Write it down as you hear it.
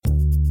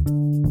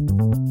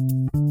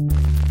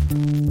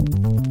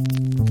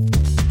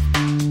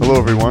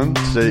everyone.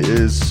 Today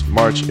is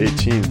March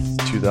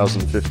 18th,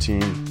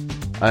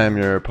 2015. I am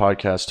your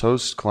podcast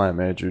host, client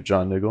manager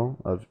John Niggle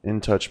of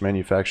InTouch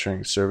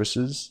Manufacturing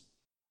Services.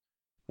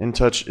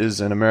 InTouch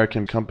is an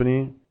American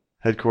company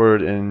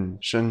headquartered in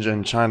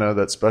Shenzhen, China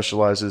that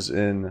specializes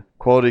in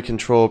quality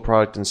control,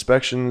 product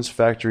inspections,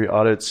 factory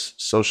audits,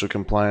 social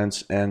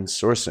compliance, and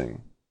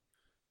sourcing.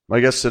 My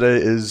guest today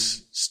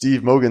is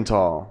Steve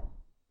Mogenthal,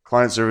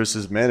 Client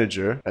Services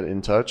Manager at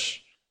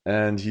InTouch,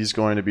 and he's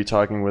going to be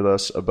talking with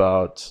us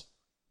about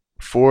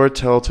 4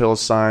 telltale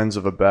signs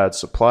of a bad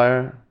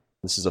supplier.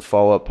 This is a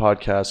follow-up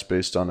podcast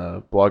based on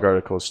a blog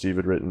article Steve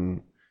had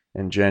written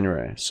in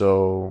January.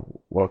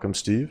 So, welcome,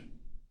 Steve.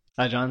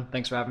 Hi, John.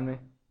 Thanks for having me.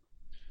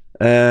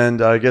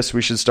 And I guess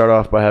we should start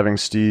off by having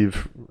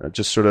Steve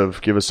just sort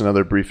of give us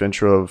another brief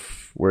intro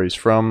of where he's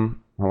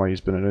from, how long he's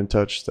been at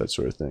InTouch, that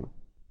sort of thing.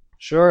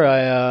 Sure.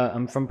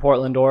 I'm from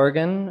Portland,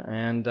 Oregon,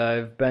 and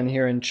I've been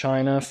here in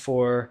China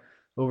for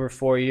over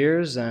 4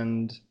 years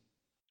and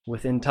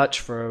with InTouch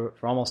for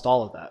almost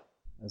all of that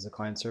as a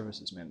client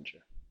services manager.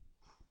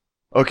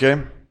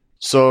 Okay,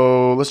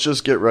 so let's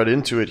just get right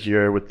into it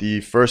here with the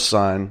first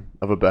sign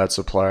of a bad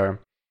supplier.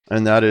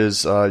 And that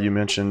is, you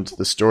mentioned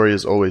the story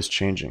is always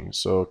changing.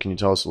 So can you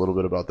tell us a little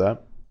bit about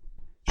that?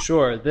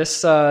 Sure.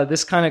 This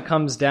kind of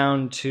comes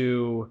down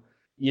to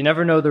you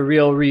never know the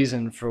real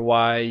reason for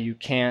why you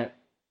can't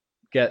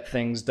get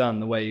things done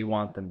the way you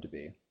want them to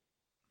be.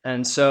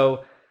 And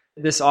so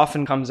this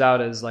often comes out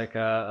as like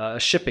a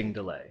shipping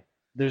delay.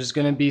 There's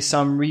going to be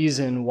some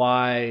reason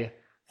why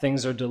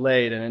things are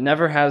delayed, and it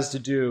never has to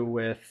do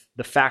with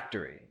the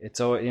factory. It's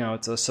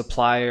a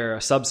supplier,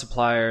 a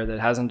sub-supplier that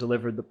hasn't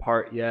delivered the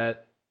part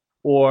yet.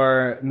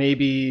 Or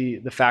maybe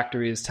the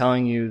factory is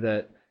telling you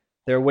that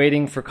they're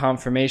waiting for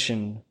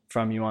confirmation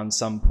from you on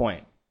some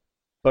point.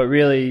 But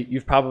really,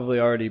 you've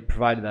probably already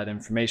provided that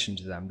information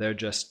to them.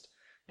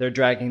 They're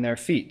dragging their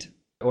feet,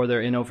 or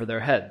they're in over their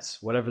heads,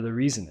 whatever the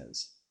reason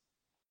is.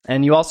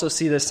 And you also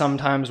see this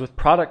sometimes with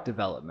product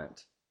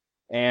development.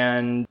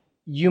 And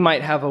you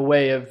might have a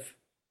way of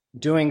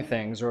doing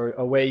things or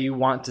a way you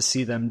want to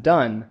see them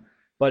done.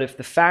 But if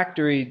the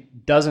factory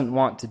doesn't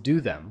want to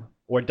do them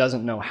or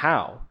doesn't know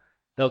how,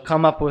 they'll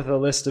come up with a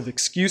list of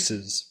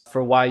excuses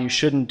for why you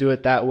shouldn't do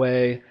it that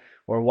way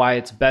or why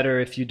it's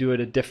better if you do it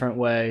a different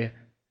way.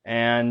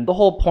 And the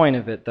whole point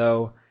of it,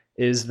 though,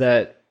 is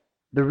that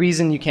the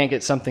reason you can't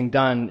get something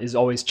done is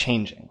always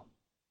changing.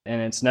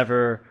 And it's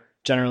never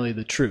generally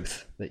the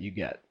truth that you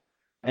get.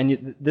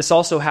 And this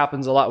also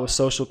happens a lot with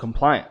social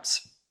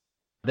compliance.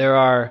 There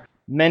are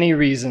many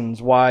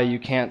reasons why you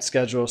can't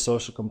schedule a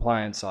social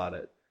compliance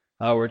audit.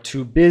 We're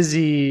too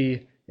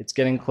busy, it's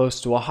getting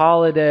close to a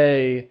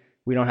holiday,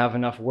 we don't have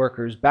enough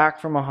workers back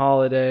from a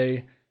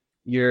holiday,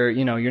 you're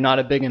not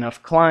a big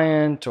enough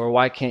client, or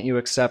why can't you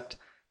accept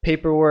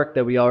paperwork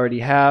that we already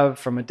have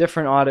from a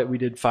different audit we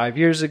did 5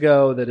 years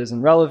ago that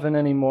isn't relevant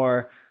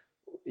anymore.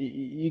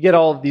 You get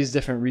all of these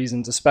different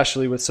reasons,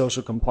 especially with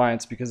social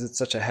compliance, because it's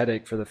such a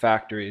headache for the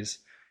factories.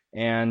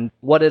 And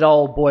what it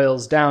all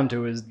boils down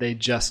to is they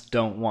just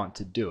don't want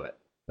to do it,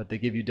 but they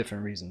give you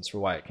different reasons for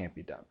why it can't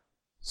be done.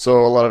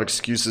 So a lot of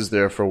excuses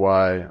there for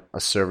why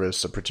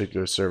a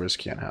particular service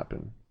can't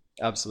happen.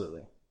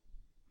 Absolutely.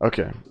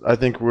 Okay, I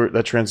think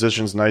that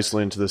transitions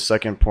nicely into the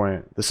second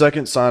point. The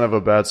second sign of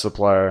a bad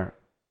supplier: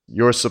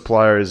 your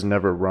supplier is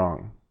never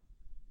wrong.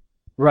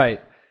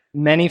 Right.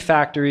 Many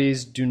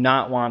factories do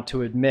not want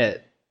to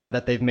admit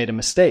that they've made a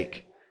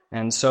mistake,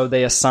 and so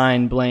they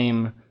assign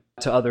blame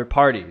to other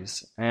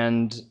parties.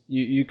 And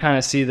you kind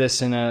of see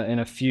this in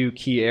a few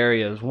key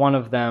areas. One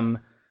of them,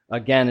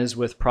 again, is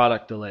with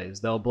product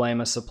delays. They'll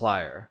blame a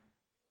supplier,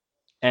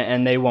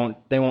 and they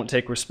won't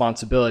take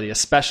responsibility,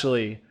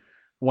 especially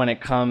when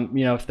it comes,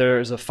 if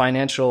there's a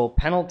financial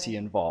penalty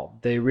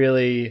involved. They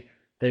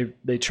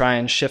try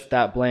and shift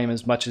that blame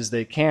as much as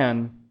they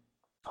can,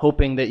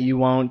 hoping that you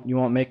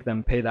won't make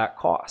them pay that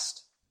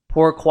cost.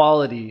 Poor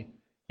quality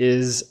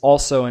is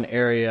also an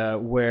area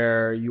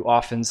where you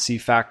often see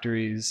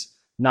factories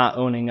not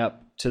owning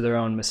up to their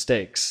own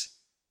mistakes.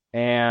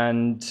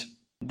 And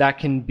that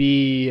can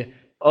be,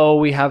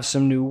 we have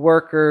some new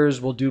workers,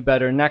 we'll do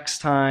better next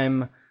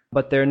time,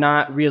 but they're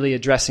not really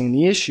addressing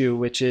the issue,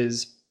 which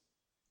is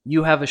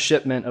you have a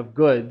shipment of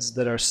goods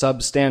that are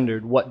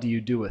substandard. What do you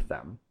do with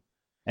them?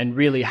 And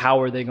really,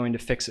 how are they going to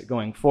fix it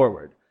going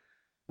forward?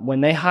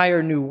 When they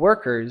hire new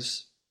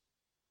workers,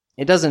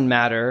 it doesn't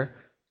matter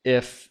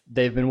if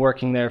they've been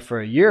working there for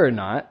a year or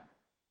not.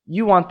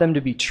 You want them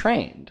to be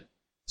trained.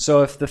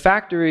 So if the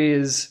factory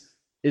is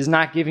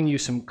not giving you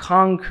some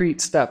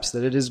concrete steps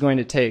that it is going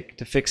to take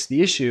to fix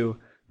the issue,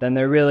 then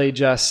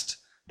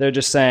they're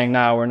just saying,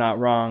 no, we're not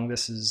wrong.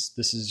 This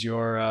is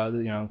your,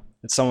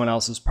 it's someone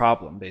else's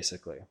problem,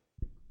 basically.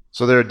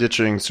 So they're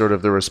ditching sort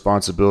of the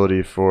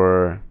responsibility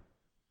for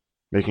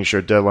making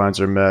sure deadlines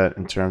are met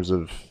in terms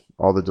of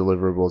all the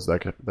deliverables,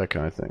 that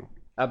kind of thing.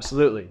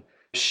 Absolutely.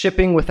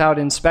 Shipping without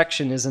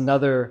inspection is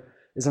another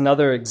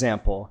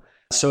example.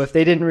 So if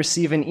they didn't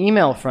receive an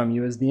email from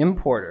you as the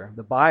importer,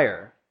 the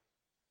buyer,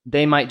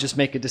 they might just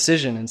make a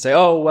decision and say,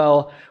 "Oh,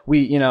 well,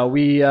 we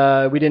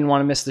didn't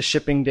want to miss the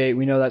shipping date.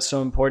 We know that's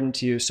so important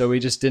to you, so we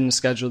just didn't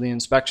schedule the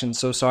inspection.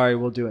 So sorry,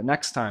 we'll do it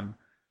next time."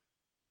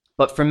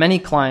 But for many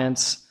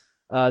clients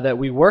that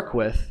we work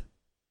with,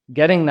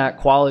 getting that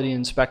quality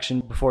inspection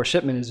before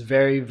shipment is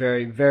very,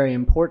 very, very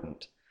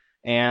important.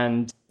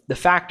 And the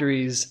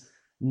factories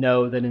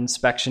know that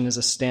inspection is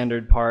a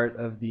standard part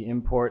of the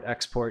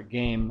import-export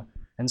game.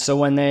 And so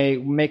when they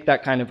make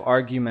that kind of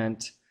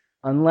argument,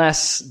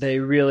 unless they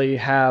really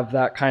have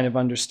that kind of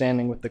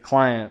understanding with the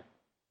client,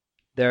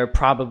 they're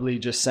probably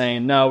just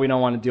saying, "No, we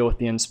don't want to deal with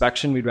the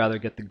inspection. We'd rather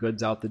get the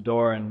goods out the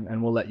door,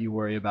 and we'll let you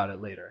worry about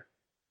it later."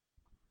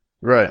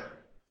 Right.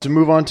 To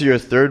move on to your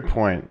third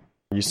point,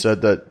 you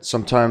said that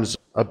sometimes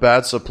a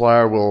bad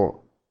supplier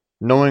will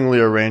knowingly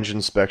arrange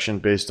inspection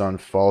based on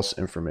false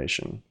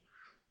information.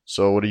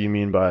 So what do you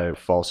mean by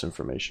false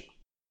information?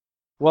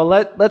 Well,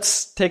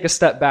 let's take a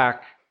step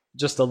back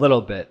just a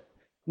little bit.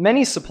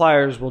 Many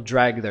suppliers will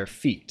drag their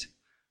feet,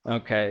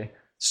 okay?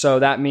 So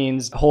that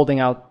means holding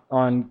out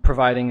on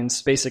providing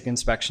basic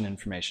inspection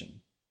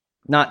information,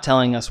 not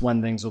telling us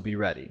when things will be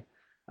ready,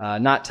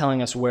 not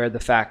telling us where the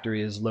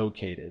factory is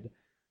located,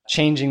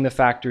 changing the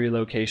factory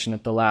location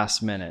at the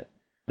last minute.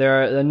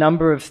 There are a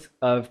number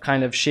of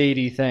kind of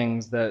shady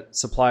things that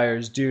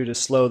suppliers do to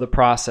slow the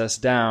process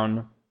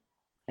down,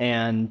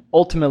 and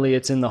ultimately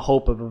it's in the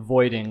hope of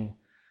avoiding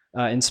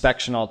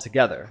inspection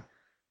altogether.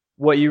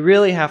 What you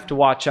really have to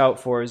watch out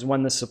for is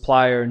when the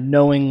supplier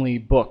knowingly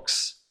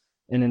books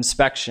an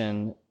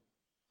inspection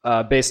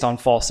based on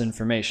false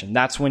information.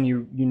 That's when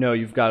you know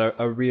you've got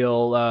a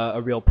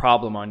real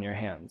problem on your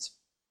hands,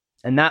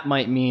 and that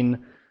might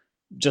mean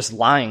just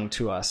lying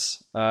to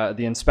us,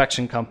 the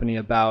inspection company,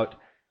 about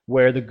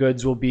where the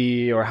goods will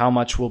be or how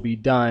much will be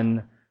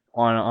done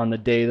on the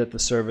day that the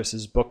service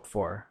is booked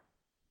for.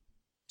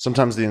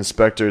 Sometimes the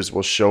inspectors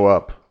will show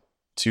up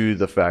to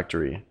the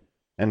factory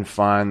and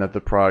find that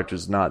the product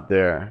is not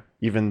there,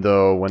 even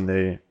though when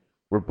they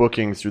were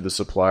booking through the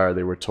supplier,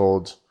 they were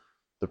told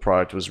the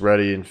product was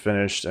ready and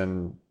finished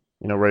and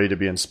ready to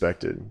be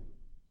inspected.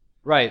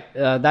 Right.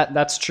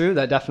 That's true.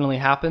 That definitely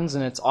happens,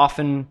 and it's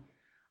often,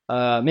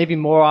 maybe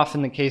more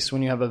often the case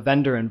when you have a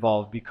vendor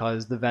involved,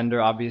 because the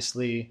vendor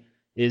obviously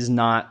is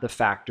not the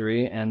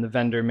factory, and the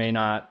vendor may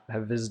not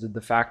have visited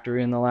the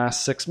factory in the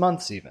last 6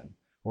 months even,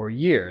 or a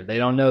year. They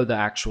don't know the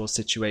actual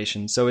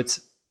situation. So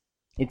it's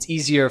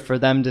easier for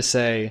them to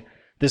say,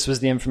 "This was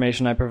the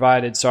information I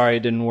provided. Sorry,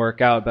 it didn't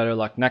work out. Better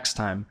luck next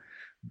time."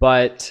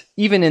 But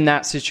even in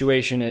that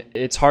situation,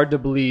 it's hard to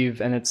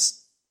believe, and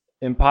it's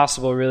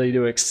impossible really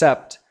to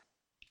accept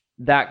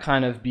that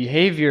kind of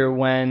behavior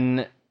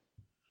when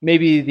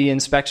maybe the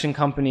inspection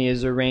company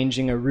is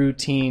arranging a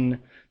routine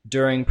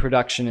during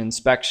production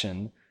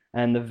inspection,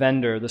 and the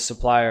vendor, the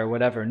supplier,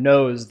 whatever,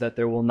 knows that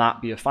there will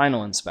not be a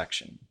final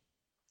inspection.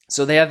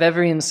 So they have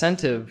every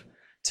incentive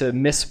to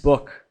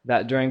misbook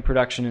that during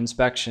production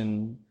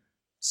inspection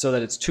so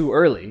that it's too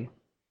early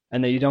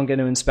and that you don't get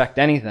to inspect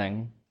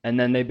anything, and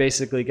then they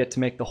basically get to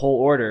make the whole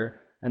order,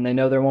 and they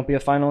know there won't be a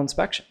final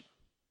inspection.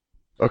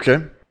 Okay.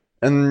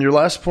 And your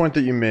last point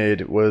that you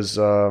made was,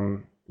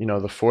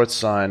 the fourth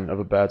sign of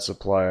a bad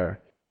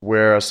supplier,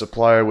 where a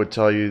supplier would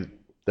tell you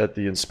that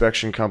the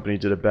inspection company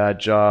did a bad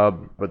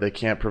job, but they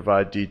can't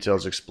provide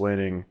details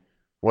explaining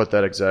what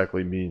that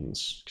exactly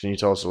means. Can you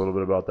tell us a little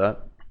bit about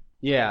that?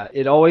 Yeah,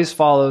 it always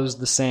follows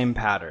the same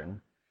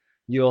pattern.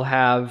 You'll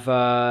have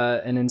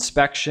an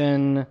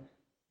inspection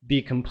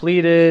be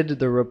completed,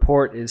 the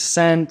report is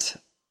sent,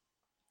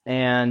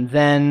 and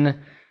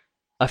then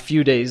a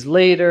few days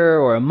later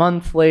or a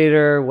month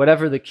later,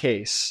 whatever the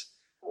case,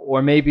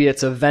 or maybe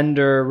it's a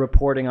vendor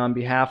reporting on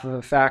behalf of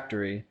a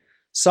factory,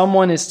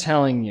 someone is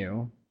telling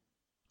you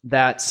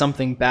that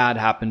something bad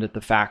happened at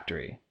the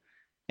factory.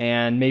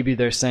 And maybe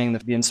they're saying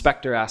that the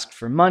inspector asked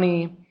for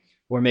money,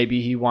 or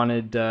maybe he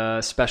wanted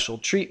special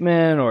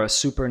treatment or a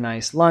super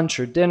nice lunch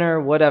or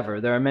dinner,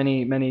 whatever. There are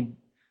many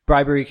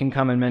bribery can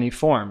come in many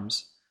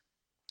forms.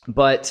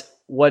 But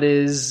what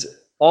is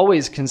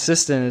always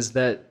consistent is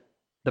that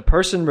the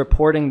person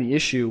reporting the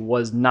issue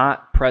was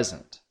not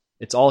present.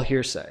 It's all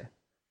hearsay.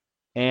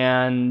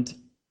 And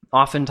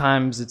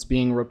oftentimes it's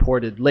being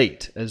reported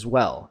late as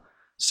well.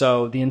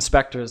 So the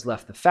inspector has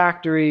left the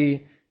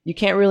factory. You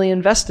can't really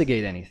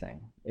investigate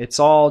anything. It's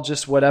all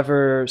just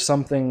whatever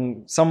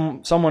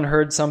someone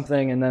heard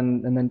something and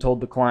then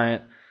told the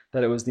client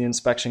that it was the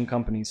inspection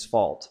company's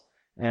fault,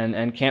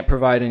 and can't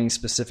provide any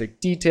specific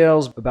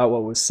details about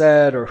what was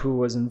said or who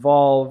was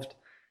involved.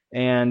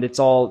 And it's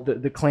all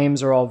the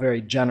claims are all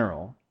very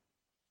general.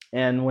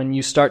 And when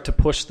you start to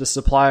push the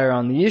supplier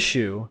on the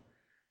issue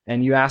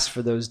and you ask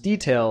for those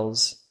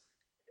details,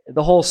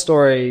 the whole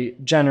story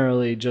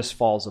generally just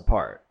falls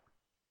apart.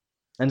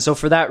 And so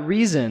for that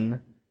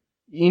reason,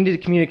 you need to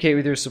communicate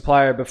with your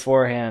supplier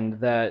beforehand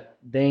that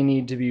they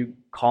need to be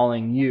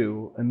calling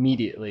you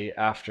immediately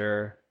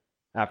after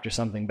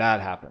something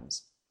bad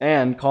happens,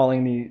 and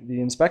calling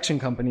the inspection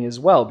company as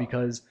well,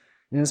 because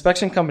an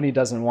inspection company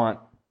doesn't want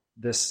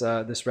this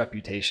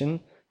reputation.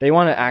 They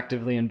want to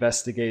actively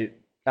investigate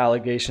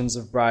allegations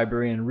of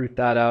bribery and root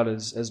that out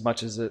as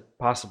much as it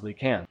possibly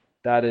can.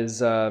 That is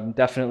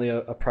definitely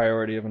a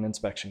priority of an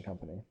inspection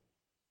company.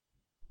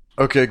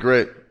 Okay,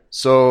 great.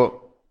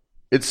 So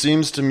it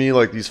seems to me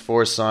like these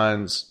 4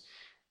 signs,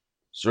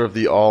 sort of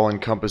the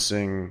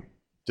all-encompassing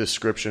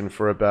description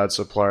for a bad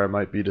supplier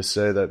might be to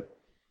say that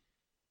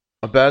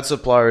a bad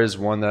supplier is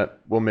one that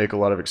will make a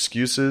lot of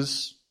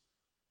excuses,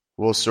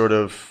 will sort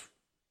of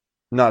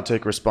not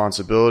take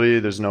responsibility,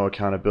 there's no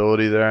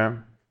accountability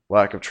there,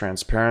 lack of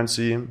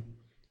transparency,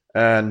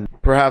 and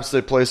perhaps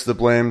they place the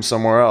blame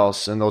somewhere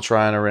else and they'll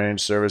try and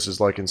arrange services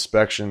like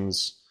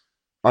inspections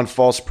on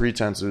false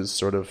pretenses,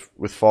 sort of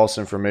with false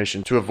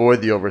information to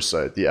avoid the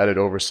oversight, the added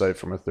oversight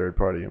from a third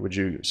party. Would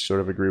you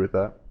sort of agree with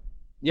that?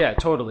 Yeah,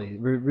 totally.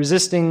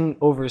 Resisting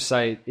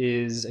oversight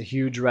is a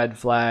huge red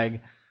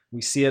flag.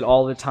 We see it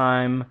all the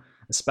time,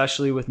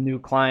 especially with new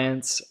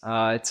clients.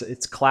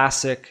 It's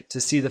classic to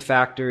see the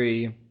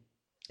factory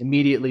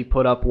immediately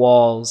put up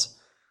walls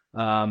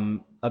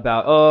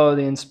about,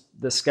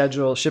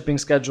 the shipping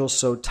schedule is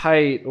so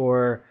tight,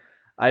 or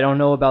I don't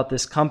know about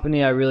this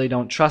company, I really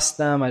don't trust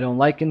them, I don't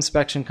like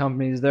inspection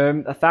companies. There are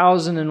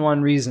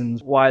 1,001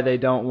 reasons why they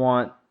don't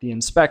want the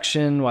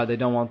inspection, why they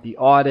don't want the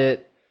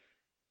audit.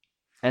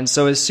 And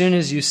so as soon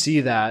as you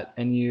see that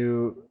and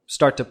you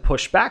start to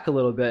push back a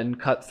little bit and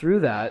cut through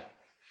that,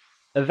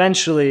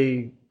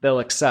 eventually they'll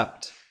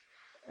accept.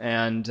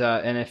 And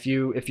if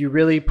you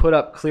really put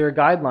up clear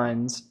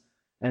guidelines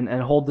and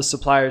hold the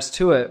suppliers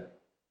to it,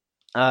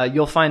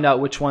 you'll find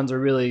out which ones are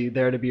really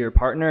there to be your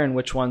partner and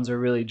which ones are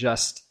really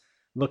just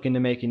looking to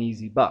make an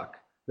easy buck.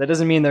 That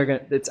doesn't mean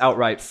it's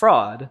outright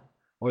fraud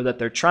or that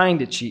they're trying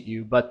to cheat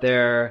you, but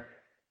they're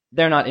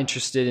not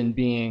interested in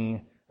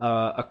being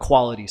a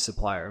quality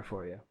supplier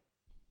for you.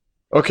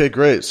 Okay,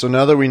 great. So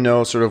now that we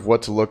know sort of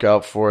what to look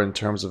out for in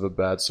terms of a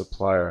bad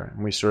supplier,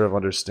 and we sort of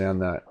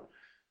understand that,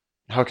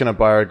 how can a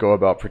buyer go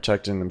about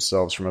protecting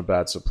themselves from a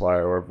bad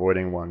supplier or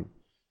avoiding one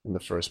in the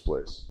first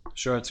place?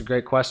 Sure, it's a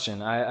great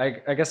question.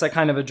 I guess I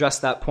kind of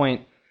addressed that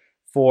point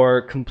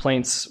for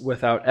complaints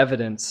without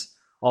evidence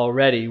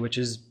already, which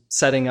is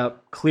setting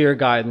up clear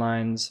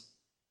guidelines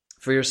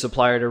for your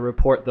supplier to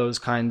report those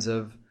kinds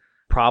of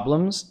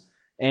problems.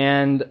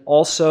 And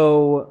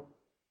also,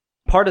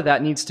 part of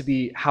that needs to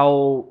be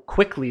how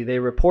quickly they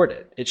report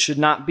it. It should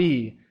not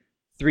be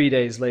 3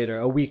 days later,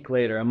 a week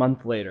later, a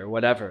month later,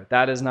 whatever.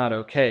 That is not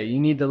okay. You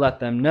need to let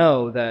them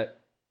know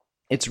that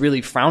it's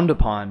really frowned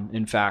upon,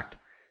 in fact,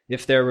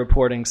 if they're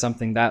reporting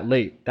something that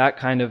late. That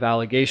kind of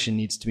allegation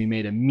needs to be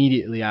made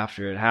immediately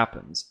after it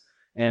happens.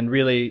 And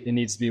really, it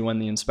needs to be when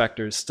the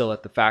inspector is still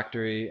at the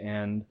factory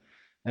and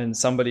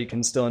somebody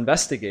can still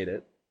investigate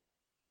it.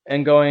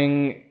 And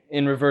going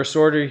in reverse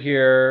order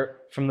here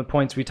from the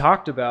points we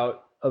talked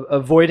about,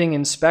 avoiding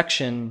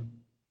inspection,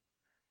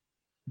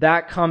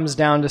 that comes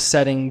down to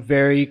setting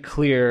very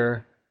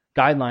clear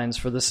guidelines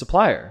for the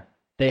supplier.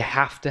 They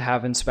have to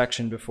have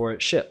inspection before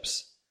it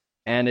ships.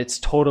 And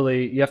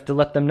you have to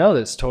let them know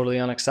that it's totally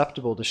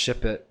unacceptable to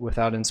ship it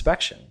without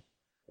inspection,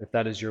 if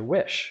that is your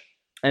wish.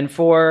 And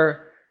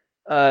for,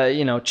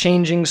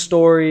 changing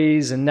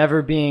stories and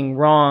never being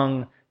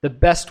wrong, the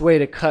best way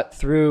to cut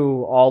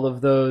through all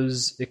of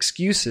those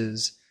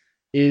excuses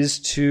is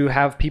to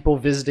have people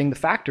visiting the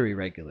factory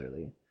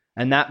regularly.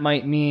 And that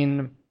might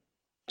mean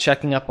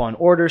checking up on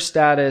order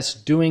status,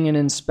 doing an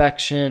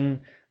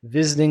inspection,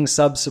 visiting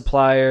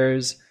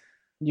sub-suppliers.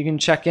 You can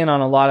check in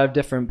on a lot of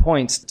different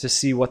points to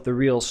see what the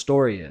real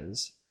story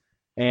is.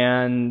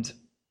 And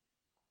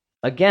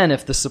again,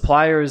 if the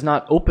supplier is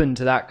not open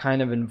to that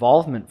kind of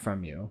involvement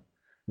from you,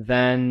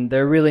 then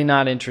they're really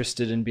not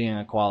interested in being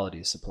a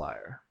quality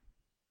supplier.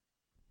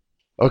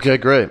 Okay,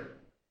 great.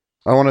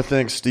 I want to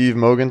thank Steve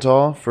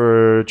Mogenthal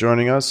for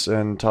joining us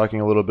and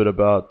talking a little bit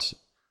about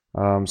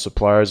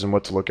suppliers and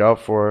what to look out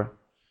for.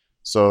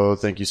 So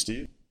thank you,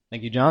 Steve.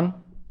 Thank you, John.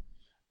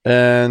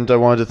 And I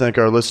wanted to thank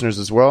our listeners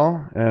as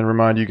well and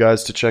remind you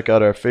guys to check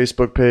out our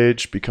Facebook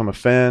page, become a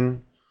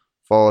fan,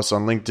 follow us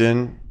on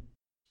LinkedIn,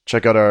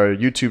 check out our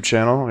YouTube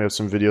channel. We have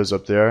some videos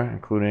up there,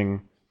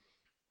 including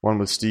one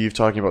with Steve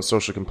talking about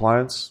social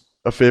compliance,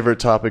 a favorite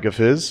topic of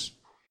his.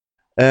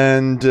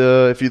 And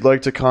if you'd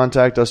like to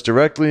contact us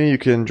directly, you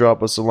can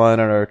drop us a line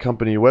on our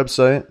company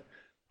website.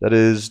 That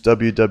is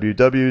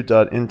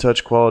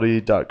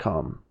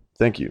www.intouchquality.com.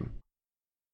 Thank you.